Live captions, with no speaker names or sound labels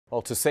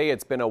Well, to say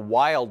it's been a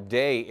wild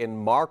day in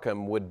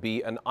Markham would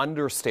be an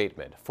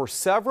understatement. For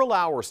several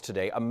hours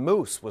today, a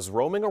moose was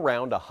roaming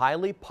around a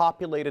highly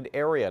populated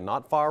area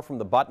not far from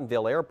the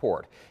Buttonville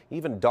Airport,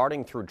 even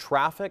darting through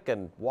traffic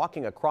and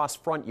walking across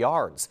front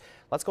yards.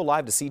 Let's go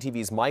live to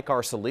CTV's Mike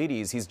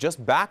Arsalides. He's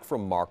just back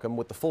from Markham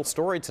with the full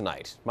story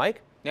tonight.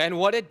 Mike? And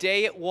what a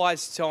day it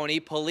was, Tony.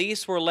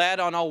 Police were led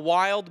on a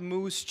wild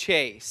moose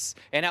chase.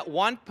 And at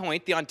one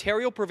point, the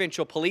Ontario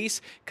Provincial Police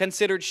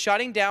considered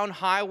shutting down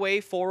Highway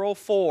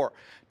 404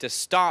 to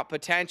stop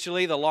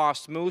potentially the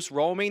lost moose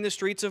roaming the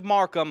streets of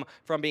Markham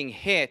from being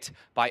hit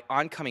by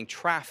oncoming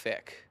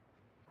traffic.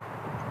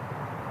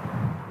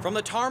 From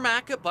the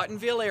tarmac at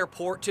Buttonville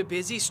Airport to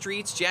busy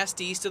streets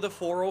just east of the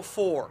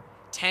 404,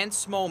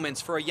 tense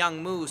moments for a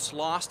young moose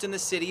lost in the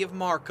city of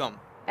Markham.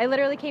 I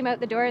literally came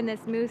out the door and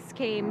this moose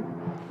came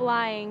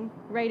flying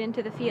right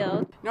into the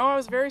field. No, I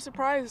was very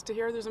surprised to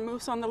hear there's a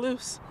moose on the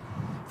loose.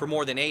 For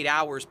more than 8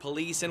 hours,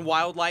 police and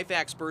wildlife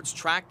experts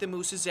tracked the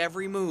moose's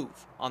every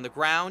move, on the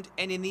ground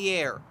and in the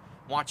air,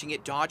 watching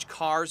it dodge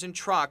cars and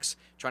trucks,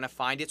 trying to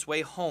find its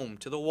way home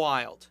to the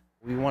wild.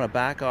 We want to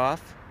back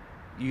off,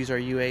 use our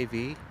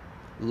UAV,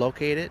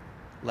 locate it,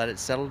 let it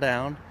settle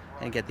down,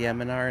 and get the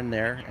MNR in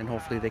there, and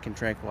hopefully they can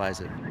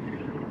tranquilize it.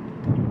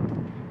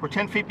 We're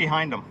 10 feet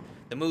behind them.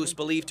 The moose,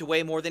 believed to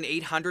weigh more than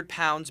 800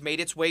 pounds, made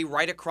its way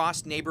right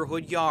across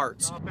neighborhood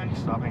yards. Stopping,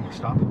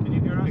 stop. Can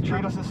you hear us? Make sure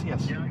he does this,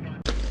 yes.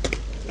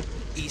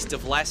 East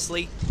of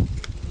Leslie,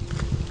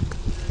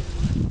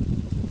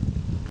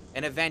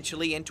 and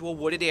eventually into a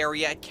wooded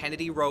area at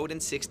Kennedy Road and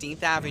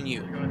 16th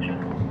Avenue,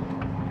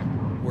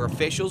 where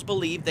officials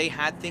believe they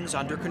had things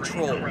under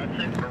control.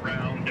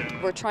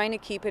 We're trying to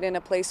keep it in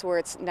a place where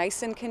it's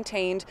nice and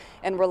contained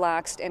and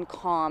relaxed and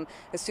calm.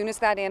 As soon as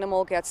that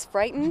animal gets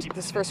frightened,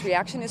 his first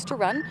reaction is to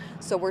run.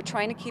 So we're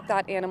trying to keep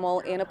that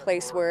animal in a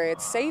place where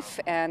it's safe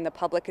and the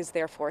public is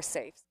therefore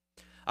safe.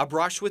 A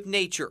brush with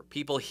nature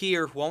people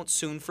here won't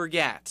soon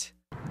forget.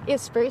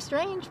 It's very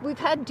strange. We've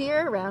had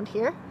deer around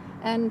here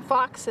and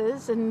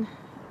foxes,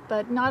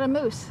 but not a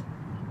moose.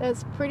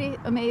 That's pretty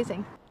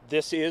amazing.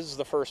 This is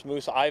the first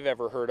moose I've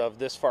ever heard of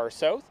this far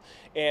south.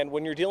 And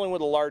when you're dealing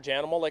with a large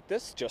animal like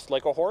this, just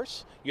like a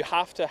horse, you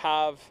have to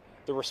have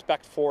the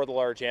respect for the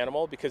large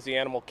animal because the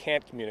animal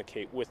can't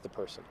communicate with the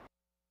person.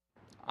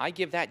 I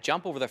give that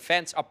jump over the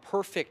fence a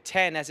perfect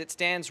 10 as it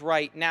stands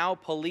right now.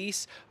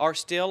 Police are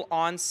still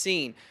on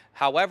scene.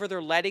 However,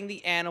 they're letting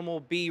the animal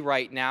be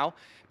right now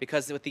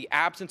because with the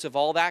absence of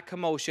all that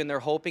commotion, they're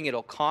hoping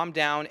it'll calm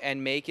down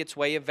and make its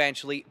way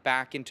eventually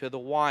back into the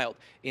wild.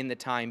 In the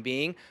time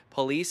being,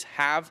 police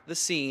have the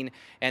scene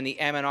and the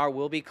MNR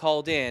will be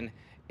called in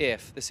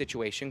if the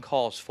situation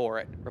calls for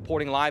it.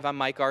 Reporting live, I'm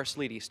Mike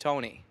Arsalides.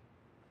 Tony.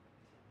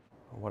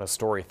 What a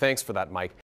story. Thanks for that, Mike.